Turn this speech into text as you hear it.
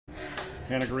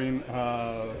Hanna Green,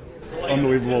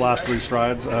 unbelievable last three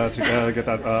strides to get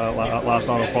that last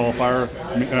auto qualifier.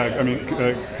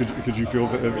 Could you feel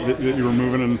that you were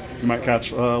moving and you might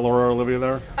catch Laura or Olivia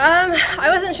there? I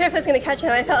wasn't sure if I was going to catch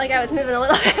him. I felt like I was moving a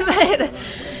little bit, but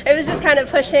it was just kind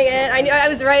of pushing it. I knew I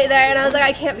was right there, and I was like,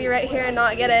 I can't be right here and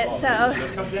not get it. So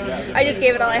I just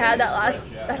gave it all I had that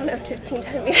last, I don't know, 15,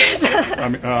 10 meters.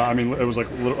 It was like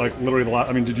literally the last.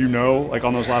 I mean, did you know, like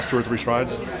on those last 2 or 3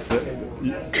 strides,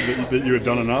 that you had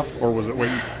done enough, or was it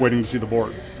waiting to see the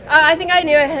board? I think I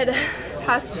knew I had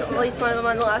passed at least one of them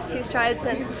on the last few strides,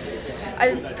 and I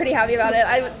was pretty happy about it.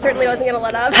 I certainly wasn't going to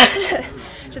let up.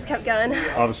 Just kept going.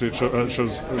 Obviously, it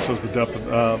shows the depth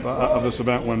of this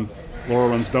event when Laura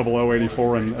runs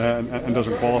 0084 and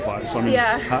doesn't qualify. So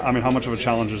yeah. How much of a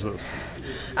challenge is this?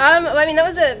 That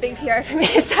was a big PR for me.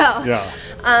 So yeah.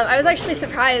 I was actually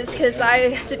surprised because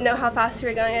I didn't know how fast we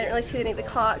were going. I didn't really see any of the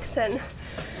clocks, and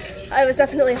it was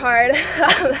definitely hard.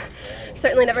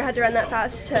 Certainly never had to run that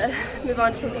fast to move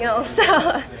on to something else.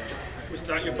 So. Was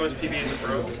that your first PB as a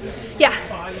pro? Yeah,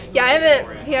 I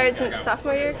haven't PR'd since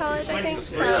sophomore year of college, I think.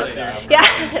 So. Really?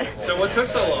 Yeah. So what took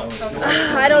so long?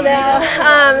 I don't know.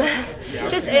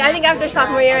 I think after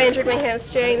sophomore year I injured my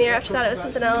hamstring. The year after that it was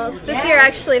something else. This year,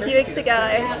 actually, a few weeks ago,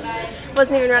 I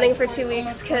wasn't even running for 2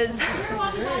 weeks because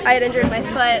I had injured my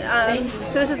foot.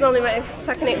 So this is only my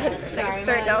second 800, I guess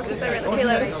third now since I ran the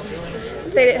Taylors.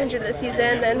 Made 800 this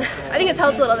season, and I think it's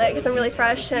helped a little bit because I'm really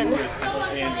fresh and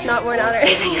not worn out or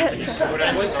anything yet. So.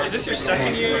 Is this your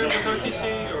second year with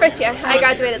OTC? First year. I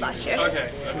graduated last year.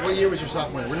 Okay. What year was your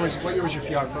sophomore year? What year was your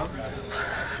PR from?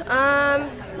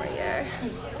 Sophomore year.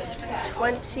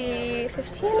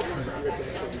 2015?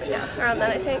 Yeah, around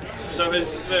that I think. So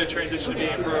has the transition to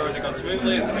being a pro, has it gone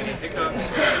smoothly? Have there been any hiccups?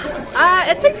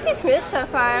 It's been pretty smooth so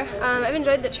far. I've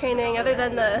enjoyed the training. Other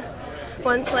than the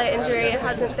one slight injury, it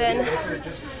hasn't been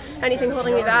anything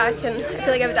holding me back, and I feel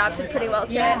like I've adapted pretty well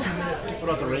to it. What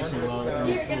about the racing load?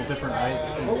 It's a little different, right?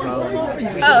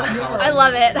 Oh, I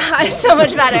love it. It's so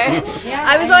much better.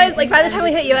 I was always, like, by the time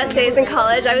we hit USAs in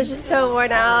college, I was just so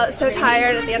worn out, so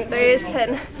tired at the end of the race,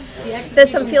 and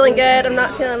this I'm feeling good. I'm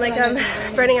not feeling like I'm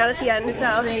burning out at the end,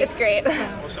 so it's great.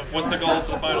 What's the goal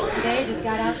for the final?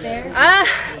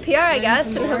 PR, I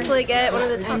guess, and hopefully get one of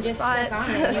the top spots.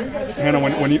 Hannah,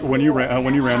 when you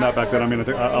ran that back then, I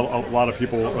think a lot of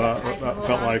people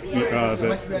felt like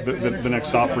the next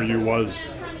stop for you was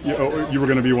you were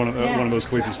going to be one of those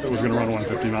collegiates that was going to run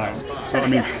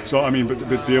 159.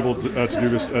 But be able to do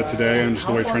this today, and just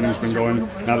the way training's been going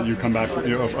now that you come back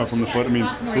from the foot.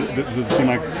 Does it seem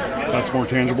like that's more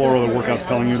tangible, or the workout's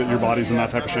telling you that your body's in that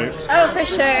type of shape? Oh, for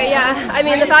sure, yeah.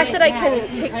 The fact that I can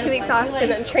take 2 weeks off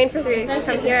and then train for 3 weeks and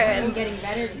come here and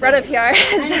run a PR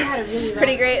is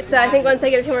pretty great. So I think once I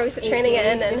get a few more weeks of training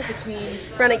in and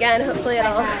run again, hopefully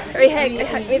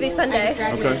maybe Sunday,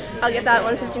 okay, I'll get that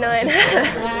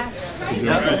 159.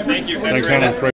 Thank you. Thanks, Hannah.